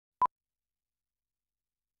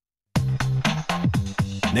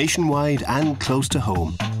nationwide and close to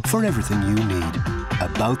home for everything you need.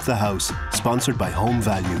 About the House, sponsored by Home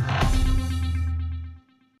Value.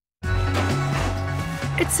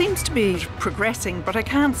 It seems to be progressing, but I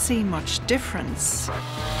can't see much difference.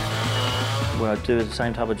 Would I do the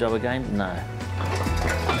same type of job again? No.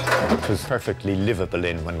 It was perfectly livable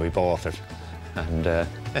in when we bought it, and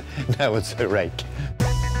now it's a wreck.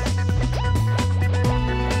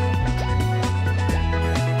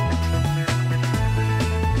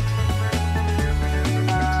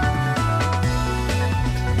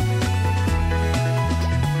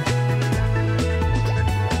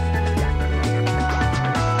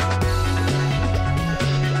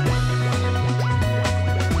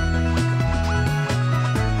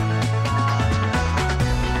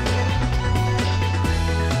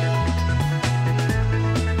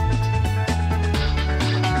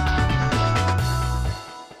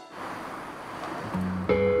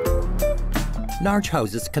 Large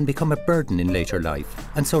houses can become a burden in later life,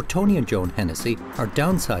 and so Tony and Joan Hennessy are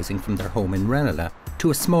downsizing from their home in Ranelagh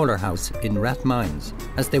to a smaller house in Rathmines,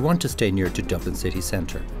 as they want to stay near to Dublin city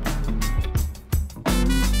centre.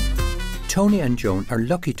 Tony and Joan are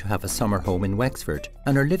lucky to have a summer home in Wexford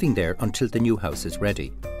and are living there until the new house is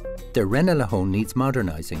ready. Their Ranelagh home needs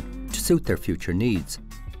modernising to suit their future needs,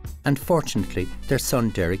 and fortunately their son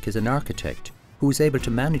Derek is an architect who is able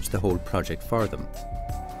to manage the whole project for them.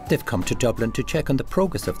 They've come to Dublin to check on the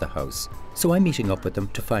progress of the house, so I'm meeting up with them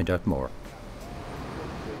to find out more.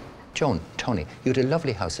 Joan, Tony, you had a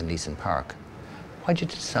lovely house in Leeson Park. Why did you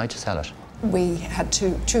decide to sell it? We had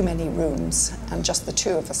too many rooms, and just the two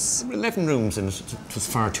of us. 11 rooms, and it was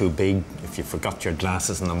far too big. If you forgot your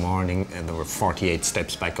glasses in the morning, and there were 48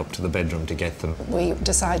 steps back up to the bedroom to get them. We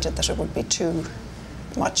decided that it would be too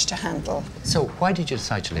much to handle. So why did you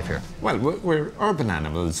decide to live here? Well, we're urban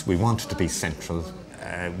animals. We wanted to be central.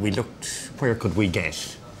 We looked, where could we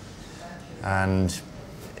get? And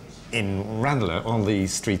in Ranelagh, all the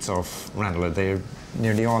streets off Ranelagh, they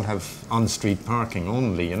nearly all have on-street parking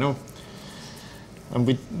only, you know. And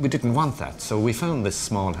we didn't want that, so we found this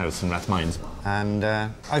small house in Rathmines. And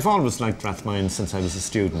I've always liked Rathmines since I was a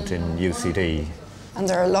student in UCD. And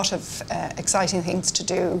there are a lot of exciting things to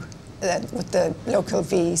do with the local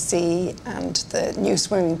VC and the new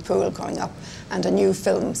swimming pool going up and a new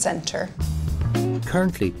film centre.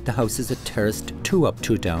 Currently, the house is a terraced 2 up,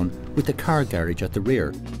 2 down with a car garage at the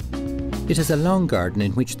rear. It has a long garden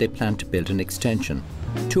in which they plan to build an extension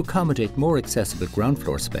to accommodate more accessible ground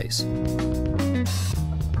floor space.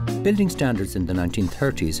 Building standards in the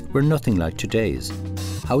 1930s were nothing like today's.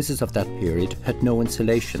 Houses of that period had no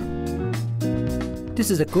insulation. This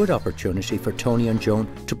is a good opportunity for Tony and Joan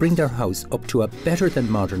to bring their house up to a better than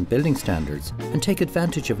modern building standards and take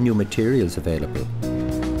advantage of new materials available.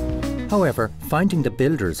 However, finding the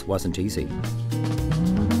builders wasn't easy.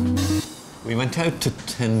 We went out to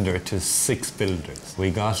tender to 6 builders.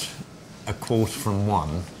 We got a quote from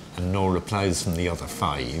one and no replies from the other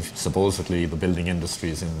 5. Supposedly the building industry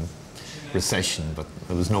is in recession, but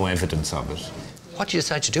there was no evidence of it. What did you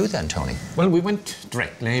decide to do then, Tony? Well, we went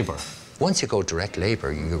direct labour. Once you go direct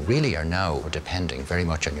labour, you really are now depending very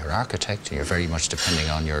much on your architect, and you're very much depending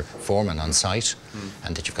on your foreman on site,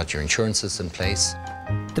 and that you've got your insurances in place.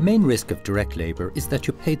 The main risk of direct labour is that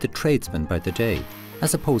you pay the tradesman by the day,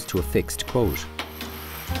 as opposed to a fixed quote.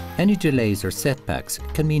 Any delays or setbacks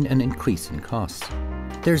can mean an increase in costs.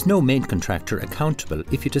 There's no main contractor accountable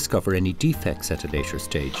if you discover any defects at a later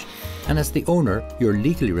stage, and as the owner, you're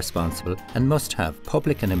legally responsible and must have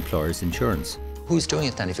public and employer's insurance. Who's doing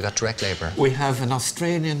it then if you've got direct labour? We have an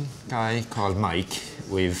Australian guy called Mike,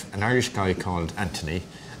 we've an Irish guy called Anthony,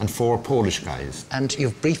 and 4 Polish guys. And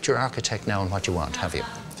you've briefed your architect now on what you want, have you?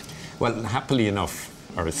 Well, happily enough,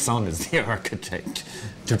 our son is the architect.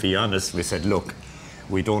 To be honest, we said, look,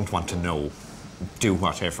 we don't want to know. Do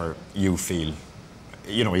whatever you feel.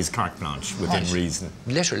 You know, he's carte blanche within reason.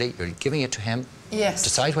 Literally, you're giving it to him. Yes.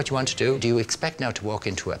 Decide what you want to do. Do you expect now to walk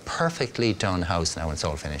into a perfectly done house now when it's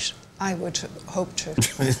all finished? I would hope to.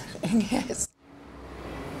 Yes.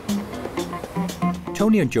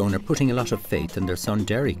 Tony and Joan are putting a lot of faith in their son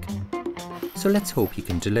Derek. So let's hope he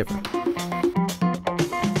can deliver.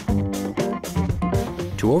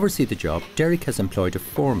 To oversee the job, Derek has employed a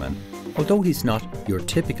foreman, although he's not your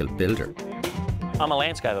typical builder. I'm a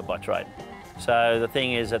landscaper by trade. So the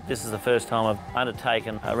thing is that this is the first time I've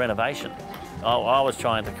undertaken a renovation. I was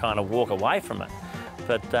trying to kind of walk away from it.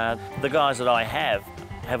 But the guys that I have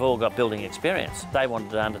all got building experience. They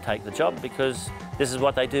wanted to undertake the job because this is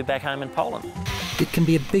what they do back home in Poland. It can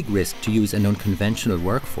be a big risk to use an unconventional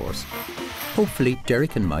workforce. Hopefully,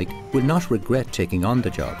 Derek and Mike will not regret taking on the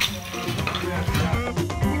job.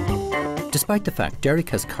 Despite the fact Derek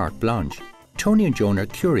has carte blanche, Tony and Joan are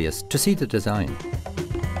curious to see the design.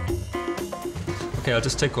 Okay, I'll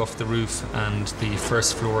just take off the roof and the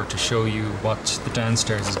first floor to show you what the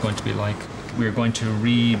downstairs is going to be like. We're going to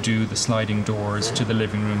redo the sliding doors to the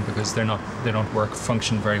living room because they don't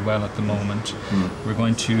function very well at the moment. We're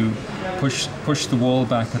going to push the wall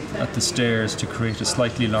back at the stairs to create a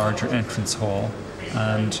slightly larger entrance hall,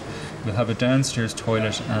 and we'll have a downstairs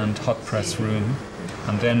toilet and hot press room.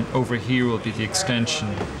 And then over here will be the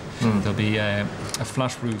extension. There'll be a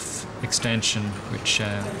flat roof extension which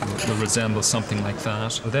will resemble something like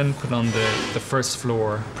that. We'll then put on the first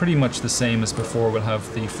floor, pretty much the same as before. We'll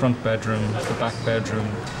have the front bedroom, the back bedroom.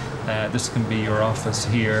 This can be your office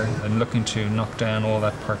here. I'm looking to knock down all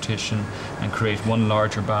that partition and create one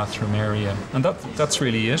larger bathroom area. And that's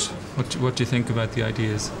really it. What do you think about the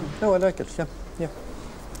ideas? No, I like it, yeah.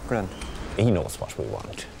 Grand. He knows what we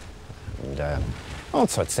want. And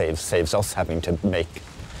also it saves us having to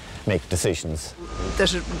make decisions.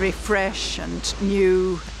 That it refresh and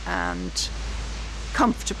new and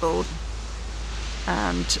comfortable,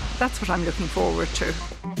 and that's what I'm looking forward to.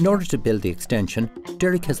 In order to build the extension,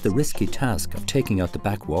 Derek has the risky task of taking out the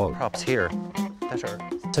back wall. Props here. Better.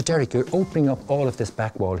 So Derek, you're opening up all of this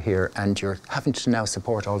back wall here and you're having to now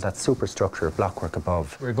support all that superstructure blockwork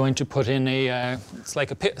above. We're going to put in it's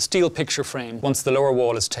like a steel picture frame. Once the lower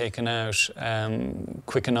wall is taken out,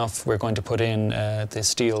 quick enough, we're going to put in the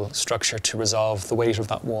steel structure to resolve the weight of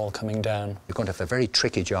that wall coming down. You're going to have a very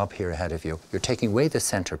tricky job here ahead of you. You're taking away the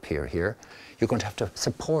centre pier here. You're going to have to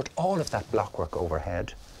support all of that blockwork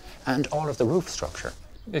overhead and all of the roof structure.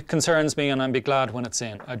 It concerns me, and I'd be glad when it's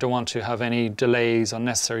in. I don't want to have any delays,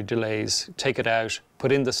 unnecessary delays. Take it out,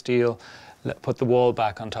 put in the steel, put the wall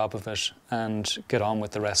back on top of it, and get on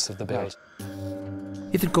with the rest of the build.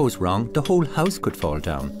 If it goes wrong, the whole house could fall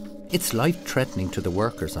down. It's life-threatening to the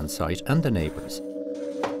workers on site and the neighbours.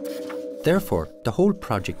 Therefore, the whole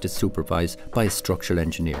project is supervised by a structural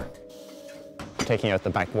engineer. Taking out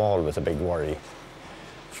the back wall was a big worry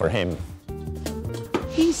for him.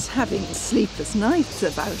 He's having sleepless nights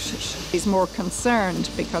about it. He's more concerned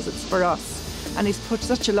because it's for us, and he's put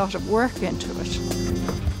such a lot of work into it.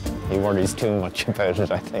 He worries too much about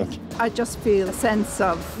it, I think. I just feel a sense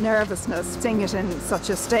of nervousness seeing it in such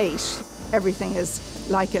a state. Everything is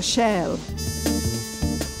like a shell.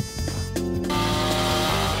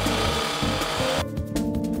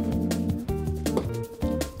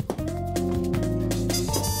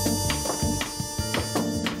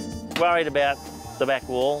 Worried about the back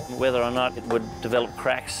wall, whether or not it would develop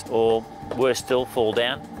cracks or, worse still, fall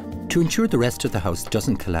down. To ensure the rest of the house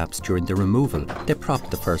doesn't collapse during the removal, they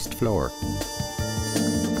prop the first floor.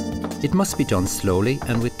 It must be done slowly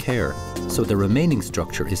and with care, so the remaining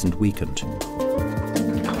structure isn't weakened.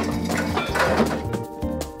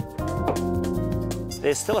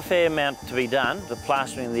 There's still a fair amount to be done. The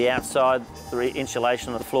plastering the outside, the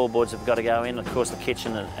insulation of the floorboards have got to go in. Of course, the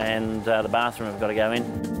kitchen and the bathroom have got to go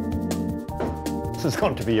in. This is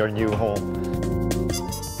going to be your new home.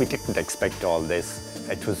 We didn't expect all this.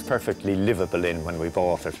 It was perfectly livable in when we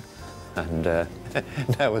bought it, and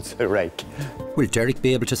now it's a wreck. Will Derek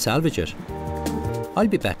be able to salvage it? I'll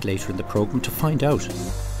be back later in the programme to find out.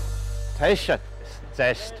 Tasha,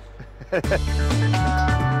 zest.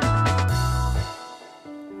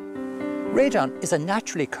 Radon is a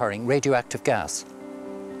naturally occurring radioactive gas.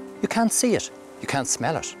 You can't see it, you can't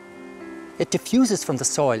smell it. It diffuses from the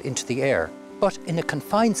soil into the air, but in a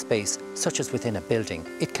confined space, such as within a building,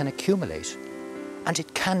 it can accumulate, and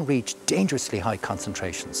it can reach dangerously high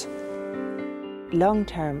concentrations.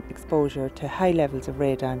 Long-term exposure to high levels of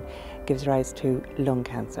radon gives rise to lung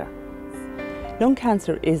cancer. Lung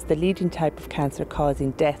cancer is the leading type of cancer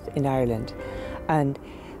causing death in Ireland, and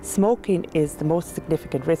smoking is the most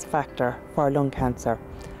significant risk factor for lung cancer.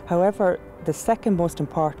 However, the second most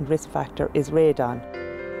important risk factor is radon.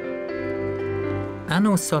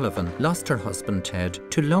 Anne Sullivan lost her husband Ted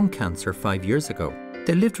to lung cancer 5 years ago.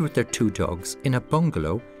 They lived with their 2 dogs in a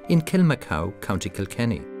bungalow in Kilmacow, County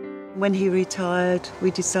Kilkenny. When he retired, we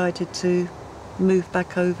decided to move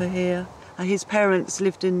back over here. His parents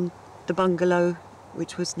lived in the bungalow,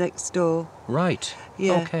 which was next door. Right,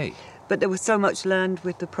 yeah. Okay. But there was so much land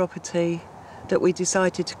with the property that we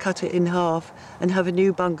decided to cut it in half and have a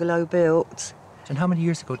new bungalow built. And how many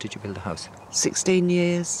years ago did you build the house? 16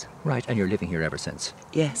 years. Right, and you're living here ever since?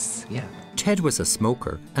 Yes. Yeah. Ted was a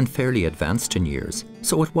smoker and fairly advanced in years,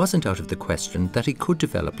 so it wasn't out of the question that he could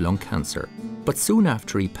develop lung cancer. But soon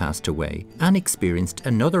after he passed away, Anne experienced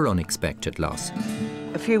another unexpected loss.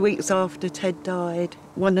 A few weeks after Ted died,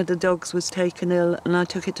 one of the dogs was taken ill and I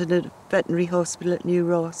took it to the veterinary hospital at New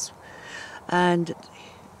Ross. And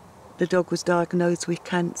the dog was diagnosed with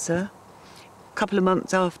cancer. A couple of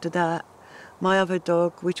months after that, my other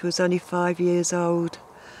dog, which was only 5 years old,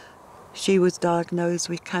 she was diagnosed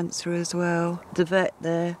with cancer as well. The vet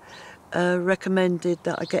there recommended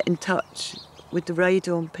that I get in touch with the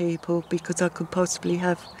radon people because I could possibly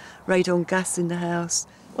have radon gas in the house.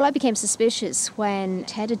 Well, I became suspicious when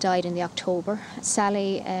Ted had died in the October.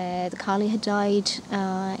 Sally, the collie, had died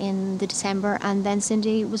in the December, and then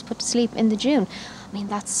Cindy was put to sleep in the June. I mean,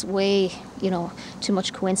 that's way, too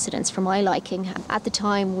much coincidence for my liking. At the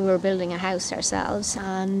time, we were building a house ourselves,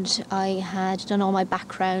 and I had done all my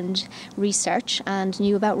background research and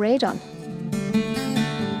knew about radon.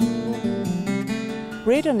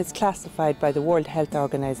 Radon is classified by the World Health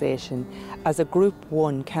Organization as a Group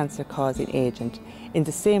 1 cancer-causing agent, in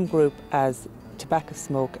the same group as tobacco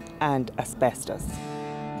smoke and asbestos.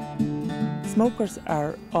 Smokers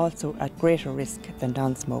are also at greater risk than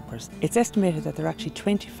non-smokers. It's estimated that they're actually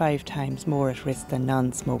 25 times more at risk than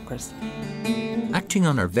non-smokers. Acting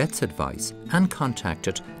on our vet's advice, Anne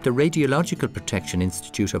contacted the Radiological Protection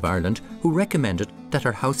Institute of Ireland, who recommended that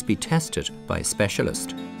her house be tested by a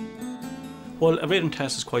specialist. Well, a radon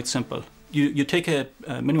test is quite simple. You take a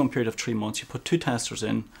minimum period of 3 months, you put 2 testers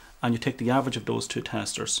in, and you take the average of those 2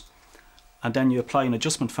 testers. And then you apply an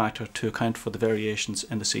adjustment factor to account for the variations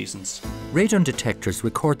in the seasons. Radon detectors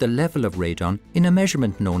record the level of radon in a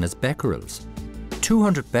measurement known as becquerels.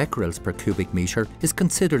 200 becquerels per cubic metre is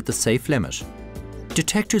considered the safe limit.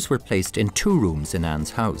 Detectors were placed in 2 rooms in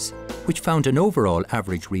Anne's house, which found an overall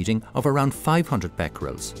average reading of around 500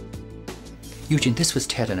 becquerels. Eugene, this was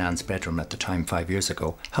Ted and Anne's bedroom at the time 5 years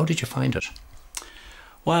ago. How did you find it?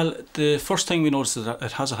 Well, the first thing we noticed is that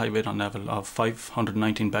it has a high radon level of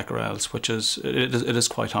 519 becquerels, which is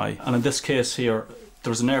quite high. And in this case here,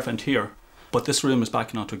 there's an air vent here, but this room is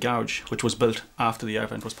backing onto a garage, which was built after the air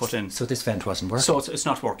vent was put in. So this vent wasn't working? So it's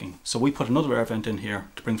not working. So we put another air vent in here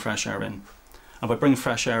to bring fresh air in. And by bringing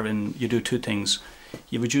fresh air in, you do 2 things.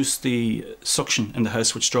 You reduce the suction in the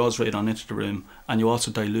house, which draws radon into the room, and you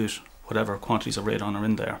also dilute whatever quantities of radon are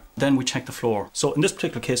in there. Then we check the floor. So in this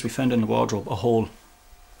particular case, we found in the wardrobe a hole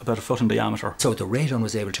about 1 foot in diameter. So the radon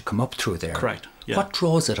was able to come up through there? Correct, yeah. What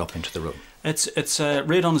draws it up into the room?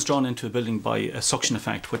 Radon is drawn into a building by a suction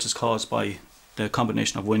effect, which is caused by the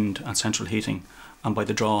combination of wind and central heating, and by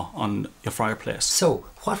the draw on your fireplace. So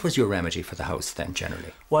what was your remedy for the house then,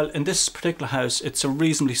 generally? Well, in this particular house, it's a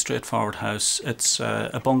reasonably straightforward house. It's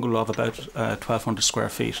a bungalow of about 1,200 square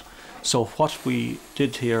feet. So what we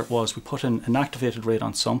did here was we put in an activated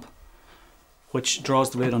radon sump, which draws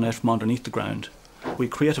the radon out from underneath the ground. We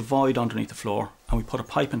create a void underneath the floor, and we put a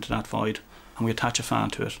pipe into that void, and we attach a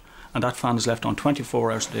fan to it. And that fan is left on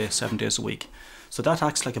 24 hours a day, 7 days a week. So that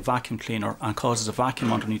acts like a vacuum cleaner and causes a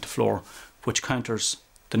vacuum underneath the floor, which counters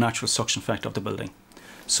the natural suction effect of the building.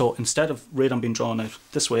 So instead of radon being drawn out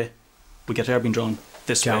this way, we get air being drawn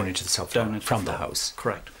this way. Down into the subfloor, from the house.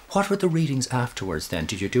 Correct. What were the readings afterwards then?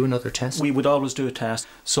 Did you do another test? We would always do a test.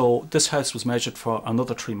 So this house was measured for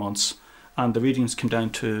another 3 months, and the readings came down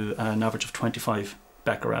to an average of 25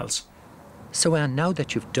 becquerels. So Anne, now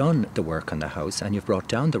that you've done the work on the house and you've brought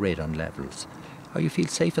down the radon levels, how you feel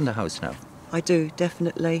safe in the house now? I do,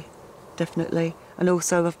 definitely. And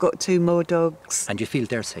also I've got 2 more dogs. And you feel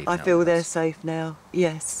they're safe now? I feel they're safe now,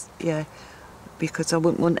 yes, yeah. Because I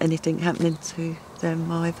wouldn't want anything happening to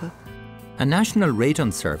them either. A national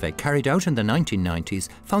radon survey carried out in the 1990s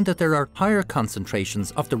found that there are higher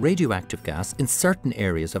concentrations of the radioactive gas in certain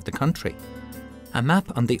areas of the country. A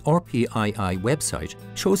map on the RPII website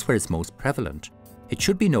shows where it's most prevalent. It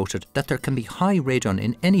should be noted that there can be high radon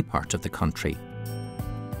in any part of the country.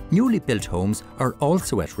 Newly built homes are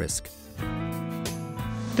also at risk.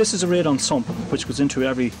 This is a radon sump which goes into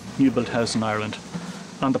every new built house in Ireland.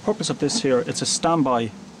 And the purpose of this here, it's a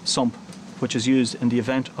standby sump which is used in the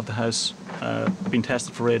event of the house being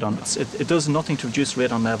tested for radon. It does nothing to reduce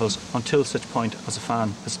radon levels until such point as a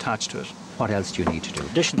fan is attached to it. What else do you need to do? In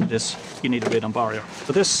addition to this, you need a radon barrier.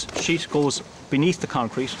 So this sheet goes beneath the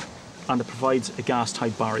concrete and it provides a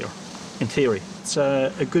gas-type barrier, in theory. It's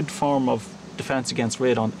a good form of defence against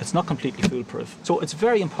radon. It's not completely foolproof. So it's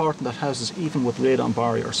very important that houses, even with radon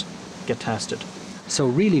barriers, get tested. So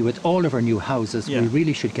really, with all of our new houses, we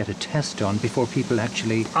really should get a test done before people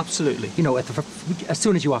actually... Absolutely. You know, as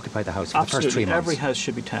soon as you occupy the house for the first 3 months. Every house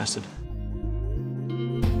should be tested.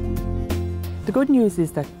 The good news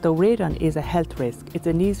is that though radon is a health risk, it's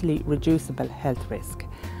an easily reducible health risk.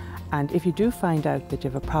 And if you do find out that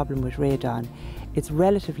you have a problem with radon, it's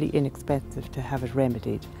relatively inexpensive to have it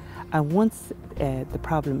remedied. And once the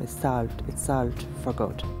problem is solved, it's solved for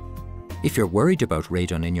good. If you're worried about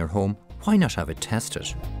radon in your home, why not have it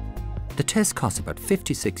tested? The test costs about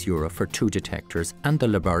 €56 for 2 detectors and the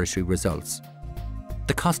laboratory results.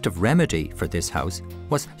 The cost of remedy for this house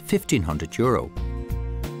was €1,500.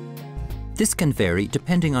 This can vary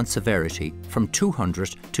depending on severity from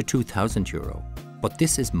 €200 to €2,000, but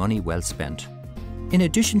this is money well spent. In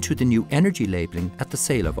addition to the new energy labelling at the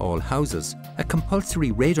sale of all houses, a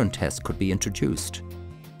compulsory radon test could be introduced.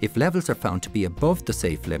 If levels are found to be above the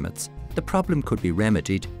safe limits, the problem could be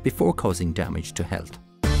remedied before causing damage to health.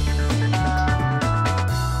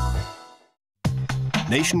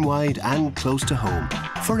 Nationwide and close to home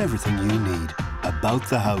for everything you need. About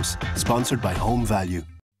the House, sponsored by Home Value.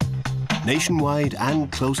 Nationwide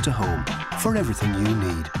and close to home for everything you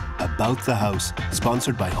need. About the House,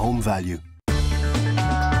 sponsored by Home Value.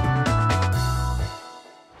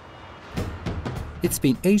 It's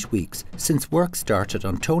been 8 weeks since work started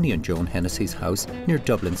on Tony and Joan Hennessy's house near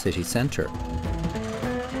Dublin city centre.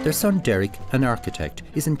 Their son Derek, an architect,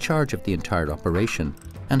 is in charge of the entire operation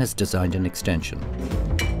and has designed an extension.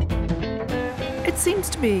 It seems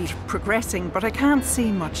to be progressing, but I can't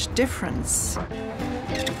see much difference.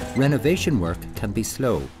 Renovation work can be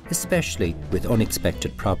slow, especially with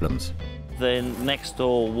unexpected problems. The next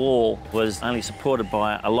door wall was only supported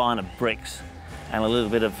by a line of bricks and a little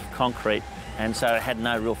bit of concrete, and so it had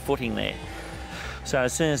no real footing there. So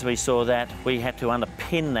as soon as we saw that, we had to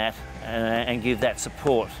underpin that and give that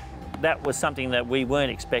support. That was something that we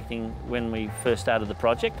weren't expecting when we first started the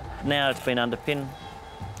project. Now it's been underpinned,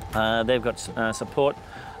 they've got support,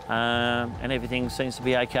 and everything seems to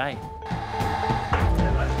be okay.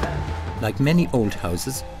 Like many old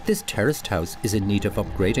houses, this terraced house is in need of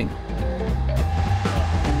upgrading.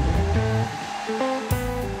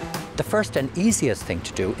 The first and easiest thing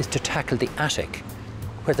to do is to tackle the attic,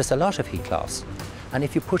 where there's a lot of heat loss. And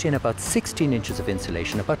if you put in about 16 inches of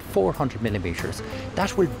insulation, about 400 millimetres,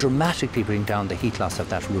 that will dramatically bring down the heat loss of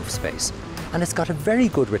that roof space. And it's got a very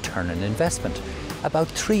good return on investment, about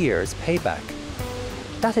 3 years payback.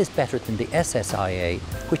 That is better than the SSIA,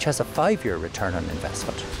 which has a 5-year return on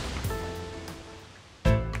investment.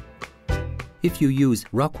 If you use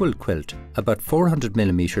Rockwool quilt, about 400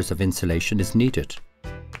 millimetres of insulation is needed.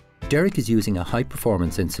 Derek is using a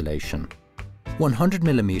high-performance insulation. 100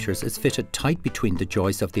 millimetres is fitted tight between the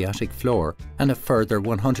joists of the attic floor, and a further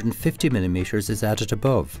 150 millimetres is added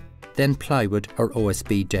above. Then plywood or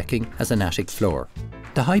OSB decking as an attic floor.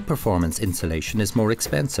 The high-performance insulation is more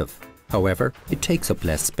expensive. However, it takes up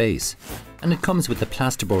less space, and it comes with the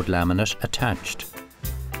plasterboard laminate attached.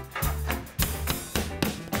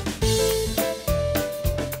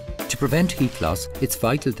 To prevent heat loss, it's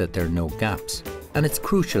vital that there are no gaps, and it's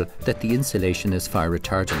crucial that the insulation is fire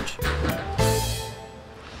retardant.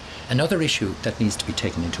 Another issue that needs to be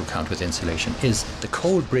taken into account with insulation is the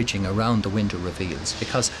cold bridging around the window reveals,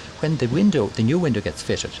 because when the new window gets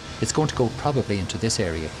fitted, it's going to go probably into this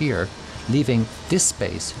area here, leaving this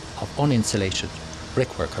space of uninsulated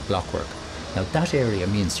brickwork or blockwork. Now that area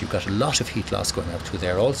means you've got a lot of heat loss going out through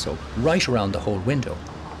there also, right around the whole window.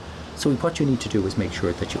 So what you need to do is make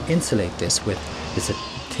sure that you insulate this with a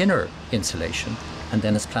thinner insulation, and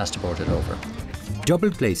then it's plasterboarded over. Double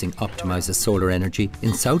glazing optimises solar energy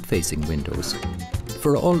in south-facing windows.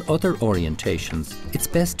 For all other orientations, it's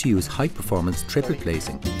best to use high-performance triple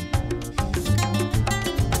glazing.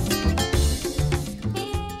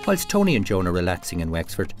 Whilst Tony and Joan are relaxing in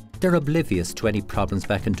Wexford, they're oblivious to any problems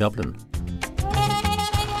back in Dublin.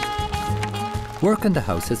 Work on the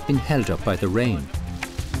house has been held up by the rain.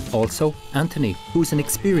 Also, Anthony, who's an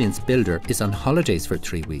experienced builder, is on holidays for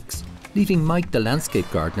 3 weeks, leaving Mike, the landscape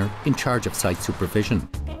gardener, in charge of site supervision.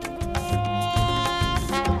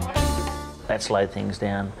 That slowed things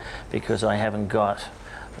down because I haven't got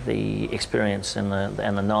the experience and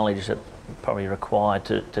the knowledge that probably required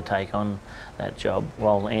to take on that job.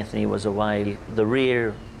 While Anthony was away, the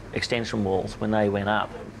rear extension walls, when they went up,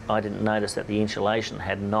 I didn't notice that the insulation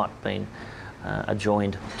had not been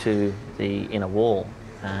adjoined to the inner wall.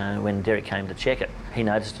 When Derek came to check it, he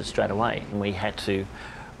noticed it straight away, and we had to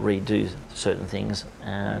redo certain things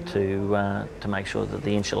to make sure that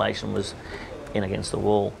the insulation was in against the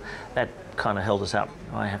wall. That kind of held us up.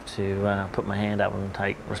 I have to put my hand up and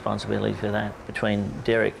take responsibility for that. Between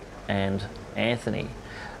Derek and Anthony,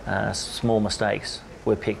 small mistakes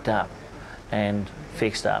were picked up and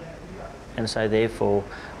fixed up, and so therefore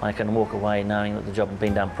I can walk away knowing that the job had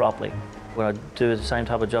been done properly. Would I do the same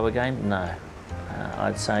type of job again? No.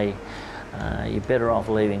 I'd say you're better off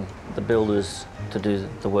leaving the builders to do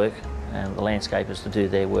the work and the landscapers to do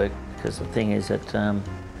their work, because the thing is that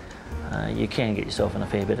you can get yourself in a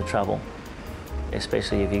fair bit of trouble,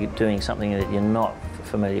 especially if you're doing something that you're not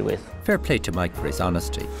familiar with. Fair play to Mike for his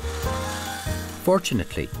honesty.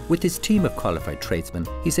 Fortunately, with his team of qualified tradesmen,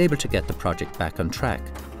 he's able to get the project back on track.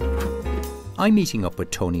 I'm meeting up with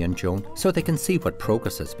Tony and Joan so they can see what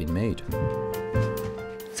progress has been made.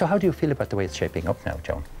 So how do you feel about the way it's shaping up now,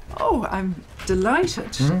 Joan? Oh, I'm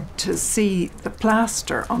delighted to see the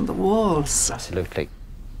plaster on the walls. Absolutely.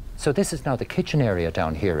 So this is now the kitchen area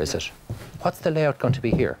down here, is it? What's the layout going to be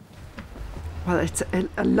here? Well, it's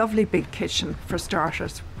a lovely big kitchen for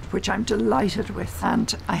starters, which I'm delighted with.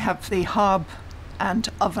 And I have the hob and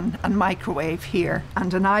oven and microwave here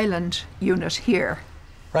and an island unit here.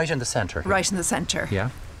 Right in the centre? Right in the centre. Yeah.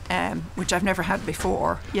 Which I've never had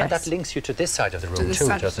before. Yes. And that links you to this side of the room too,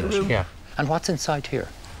 doesn't it? Yeah. And what's inside here?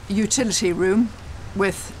 Utility room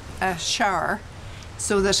with a shower,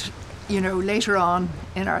 so that, you know, later on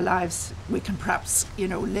in our lives we can perhaps, you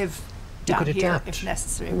know, live down here if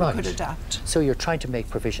necessary. Right. We could adapt. So you're trying to make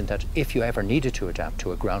provision that if you ever needed to adapt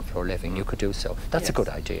to a ground floor living, you could do so. That's a good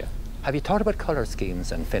idea. Have you thought about colour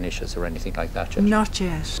schemes and finishes or anything like that yet? Not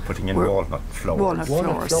yet. Putting in walnut floors.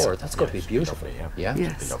 Walnut floors. That's going to be beautiful. Yeah.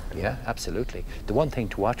 Yes. Yeah, absolutely. The one thing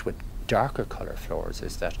to watch with darker colour floors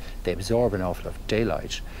is that they absorb an awful lot of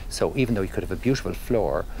daylight. So even though you could have a beautiful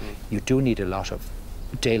floor, you do need a lot of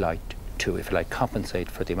daylight to, if you like,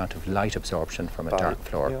 compensate for the amount of light absorption from a dark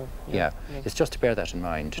floor. Yeah. It's just to bear that in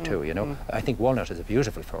mind too, you know. I think walnut is a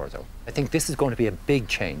beautiful floor though. I think this is going to be a big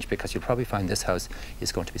change because you'll probably find this house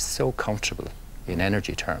is going to be so comfortable in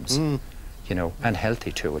energy terms, you know, and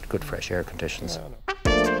healthy too with good fresh air conditions.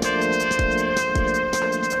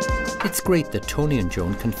 It's great that Tony and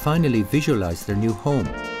Joan can finally visualise their new home,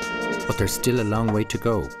 but there's still a long way to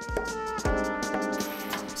go.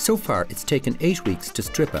 So far, it's taken 8 weeks to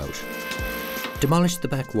strip out, demolish the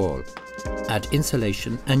back wall, add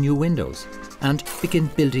insulation and new windows, and begin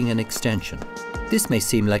building an extension. This may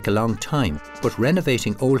seem like a long time, but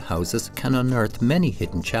renovating old houses can unearth many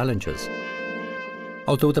hidden challenges.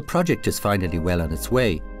 Although the project is finally well on its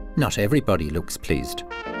way, not everybody looks pleased.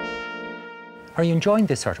 Are you enjoying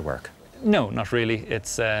this sort of work? No, not really.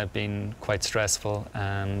 It's been quite stressful,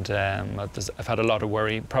 and I've had a lot of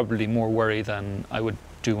worry, probably more worry than I would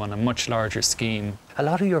do on a much larger scheme. A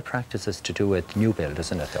lot of your practice is to do with new build,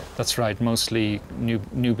 isn't it, though? That's right, mostly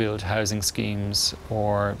new build housing schemes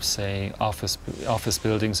or, say, office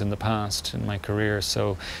buildings in the past in my career.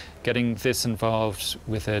 So getting this involved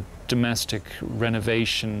with a domestic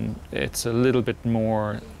renovation, it's a little bit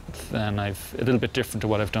more than a little bit different to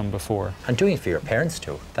what I've done before. And doing it for your parents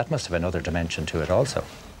too, that must have another dimension to it also.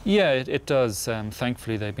 Yeah, it does.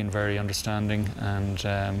 Thankfully, they've been very understanding and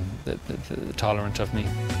tolerant of me.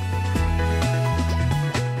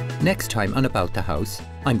 Next time on About the House,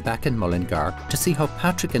 I'm back in Mullingar to see how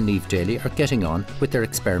Patrick and Niamh Daly are getting on with their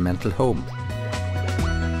experimental home.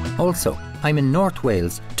 Also, I'm in North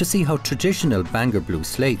Wales to see how traditional Bangor blue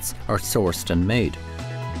slates are sourced and made.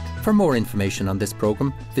 For more information on this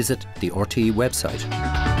programme, visit the RTE website.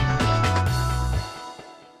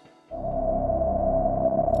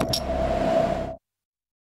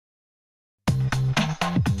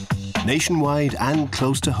 Nationwide and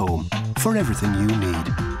close to home for everything you need.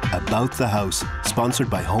 About the House, sponsored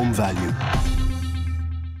by Home Value.